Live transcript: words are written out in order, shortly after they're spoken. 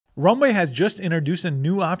Runway has just introduced a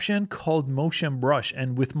new option called Motion Brush,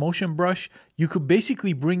 and with Motion Brush, you could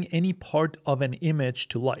basically bring any part of an image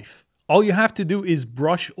to life. All you have to do is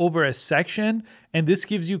brush over a section, and this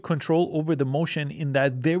gives you control over the motion in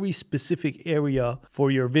that very specific area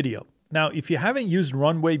for your video. Now, if you haven't used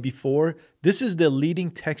Runway before, this is the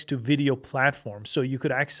leading text-to-video platform, so you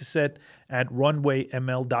could access it at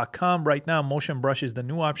runwayml.com. Right now, Motion Brush is the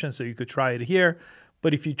new option, so you could try it here.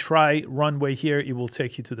 But if you try Runway here, it will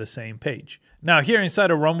take you to the same page. Now, here inside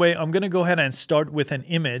of Runway, I'm going to go ahead and start with an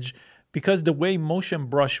image, because the way Motion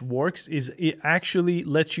Brush works is it actually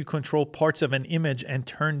lets you control parts of an image and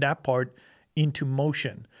turn that part into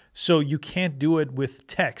motion. So you can't do it with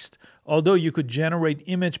text, although you could generate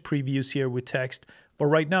image previews here with text. But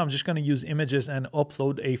right now I'm just going to use images and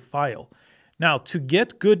upload a file. Now, to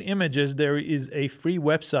get good images, there is a free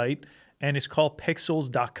website, and it's called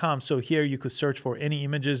pexels.com. So here you could search for any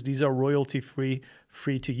images. These are royalty-free,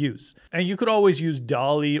 free to use. And you could always use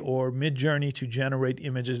Dolly or Midjourney to generate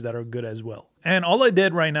images that are good as well. And all I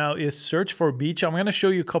did right now is search for beach. I'm gonna show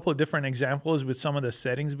you a couple of different examples with some of the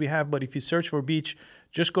settings we have, but if you search for beach,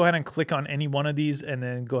 just go ahead and click on any one of these and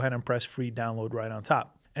then go ahead and press free download right on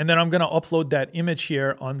top. And then I'm gonna upload that image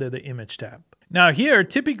here under the image tab. Now here,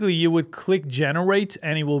 typically you would click generate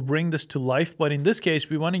and it will bring this to life. But in this case,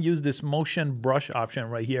 we want to use this motion brush option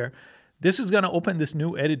right here. This is going to open this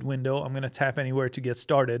new edit window. I'm going to tap anywhere to get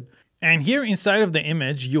started. And here inside of the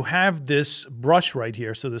image, you have this brush right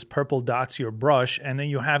here. So this purple dot's your brush. And then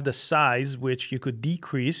you have the size, which you could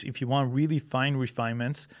decrease if you want really fine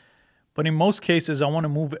refinements. But in most cases, I want to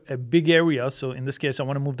move a big area. So in this case, I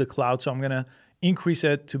want to move the cloud. So I'm going to increase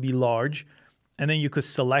it to be large. And then you could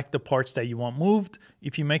select the parts that you want moved.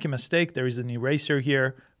 If you make a mistake, there is an eraser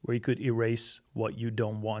here where you could erase what you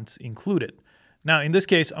don't want included. Now, in this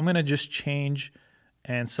case, I'm going to just change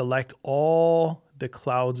and select all the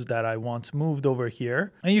clouds that I want moved over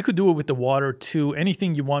here. And you could do it with the water too.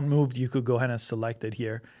 Anything you want moved, you could go ahead and select it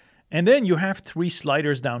here. And then you have 3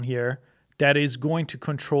 sliders down here that is going to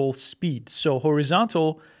control speed. So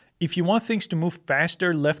horizontal, if you want things to move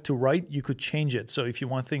faster left to right, you could change it. So if you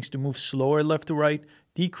want things to move slower left to right,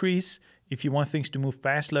 decrease. If you want things to move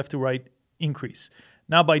fast left to right, increase.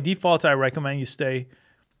 Now by default, I recommend you stay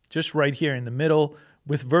just right here in the middle.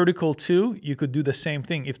 With vertical too, you could do the same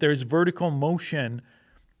thing. If there's vertical motion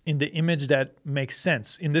in the image that makes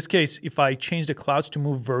sense. In this case, if I change the clouds to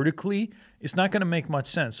move vertically, it's not going to make much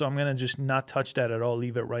sense. So I'm going to just not touch that at all,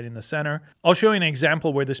 leave it right in the center. I'll show you an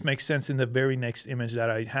example where this makes sense in the very next image that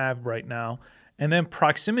I have right now. And then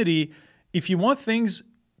proximity, if you want things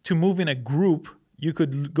to move in a group, you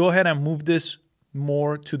could go ahead and move this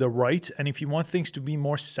more to the right. And if you want things to be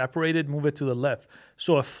more separated, move it to the left.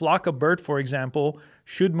 So a flock of birds, for example,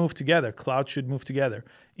 should move together. Clouds should move together.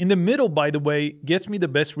 In the middle, by the way, gets me the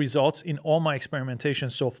best results in all my experimentation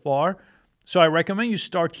so far. So I recommend you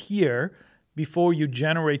start here before you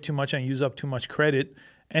generate too much and use up too much credit.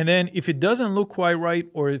 And then if it doesn't look quite right,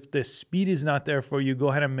 or if the speed is not there for you, go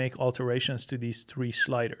ahead and make alterations to these 3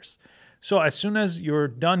 sliders. So as soon as you're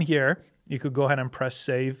done here, you could go ahead and press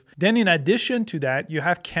save. Then in addition to that, you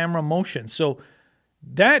have camera motion. So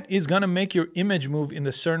that is going to make your image move in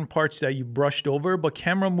the certain parts that you brushed over, but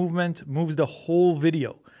camera movement moves the whole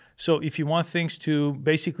video. So if you want things to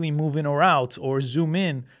basically move in or out or zoom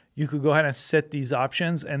in, you could go ahead and set these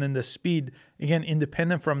options. And then the speed, again,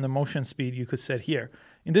 independent from the motion speed, you could set here.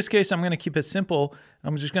 In this case, I'm going to keep it simple.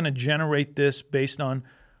 I'm just going to generate this based on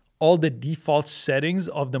all the default settings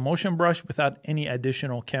of the motion brush without any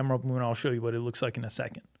additional camera movement. I'll show you what it looks like in a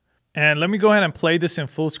second. And let me go ahead and play this in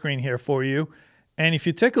full screen here for you. And if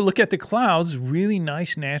you take a look at the clouds, really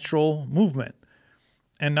nice natural movement.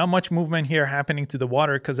 And not much movement here happening to the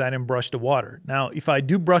water because I didn't brush the water. Now, if I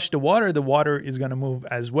do brush the water is going to move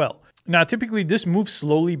as well. Now, typically this moves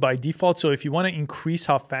slowly by default. So if you want to increase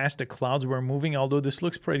how fast the clouds were moving, although this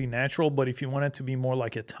looks pretty natural, but if you want it to be more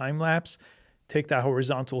like a time lapse, take that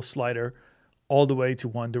horizontal slider all the way to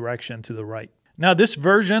one direction to the right. Now this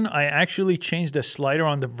version, I actually changed the slider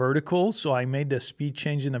on the vertical. So I made the speed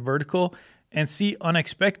change in the vertical, and see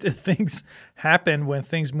unexpected things happen when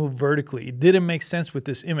things move vertically. It didn't make sense with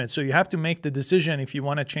this image. So you have to make the decision if you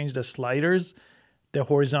want to change the sliders, the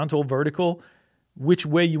horizontal, vertical, which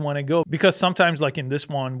way you want to go. Because sometimes like in this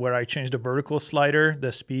one where I changed the vertical slider,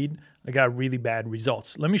 the speed, I got really bad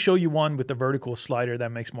results. Let me show you one with the vertical slider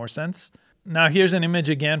that makes more sense. Now here's an image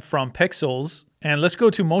again from Pexels. And let's go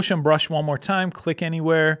to Motion Brush one more time. Click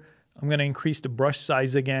anywhere. I'm going to increase the brush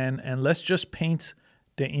size again. And let's just paint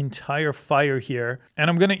the entire fire here. And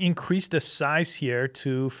I'm going to increase the size here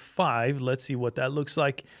to 5. Let's see what that looks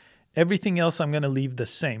like. Everything else I'm going to leave the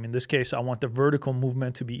same. In this case, I want the vertical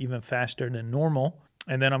movement to be even faster than normal.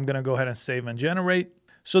 And then I'm going to go ahead and save and generate.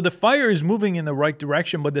 So the fire is moving in the right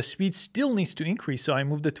direction, but the speed still needs to increase. So I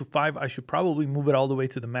moved it to 5. I should probably move it all the way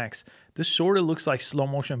to the max. This sort of looks like slow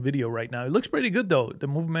motion video right now. It looks pretty good though. The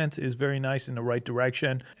movement is very nice in the right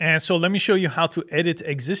direction. And so let me show you how to edit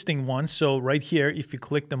existing ones. So right here, if you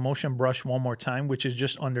click the motion brush one more time, which is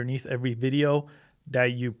just underneath every video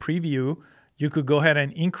that you preview, you could go ahead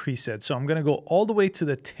and increase it. So I'm going to go all the way to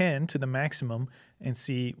the 10 to the maximum and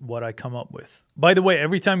see what I come up with. By the way,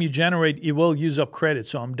 every time you generate, it will use up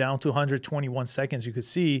credits. So I'm down to 121 seconds. You could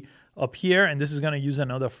see up here, and this is going to use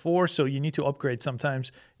another 4. So you need to upgrade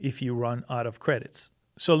sometimes if you run out of credits.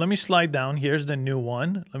 So let me slide down. Here's the new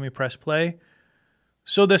one. Let me press play.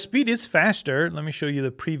 So the speed is faster. Let me show you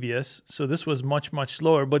the previous. So this was much, much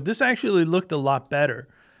slower, but this actually looked a lot better.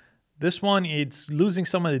 This one, it's losing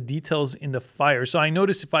some of the details in the fire. So I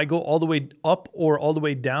notice if I go all the way up or all the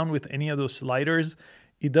way down with any of those sliders,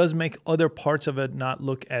 it does make other parts of it not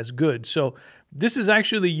look as good. So this is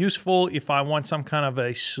actually useful if I want some kind of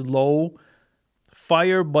a slow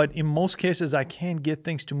fire, but in most cases, I can't get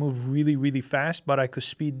things to move really, really fast, but I could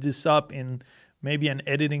speed this up in maybe an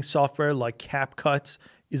editing software like CapCut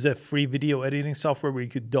is a free video editing software where you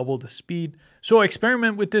could double the speed. So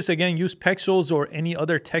experiment with this. Again, use Pexels or any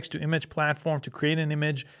other text-to-image platform to create an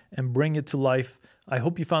image and bring it to life. I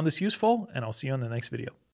hope you found this useful, and I'll see you on the next video.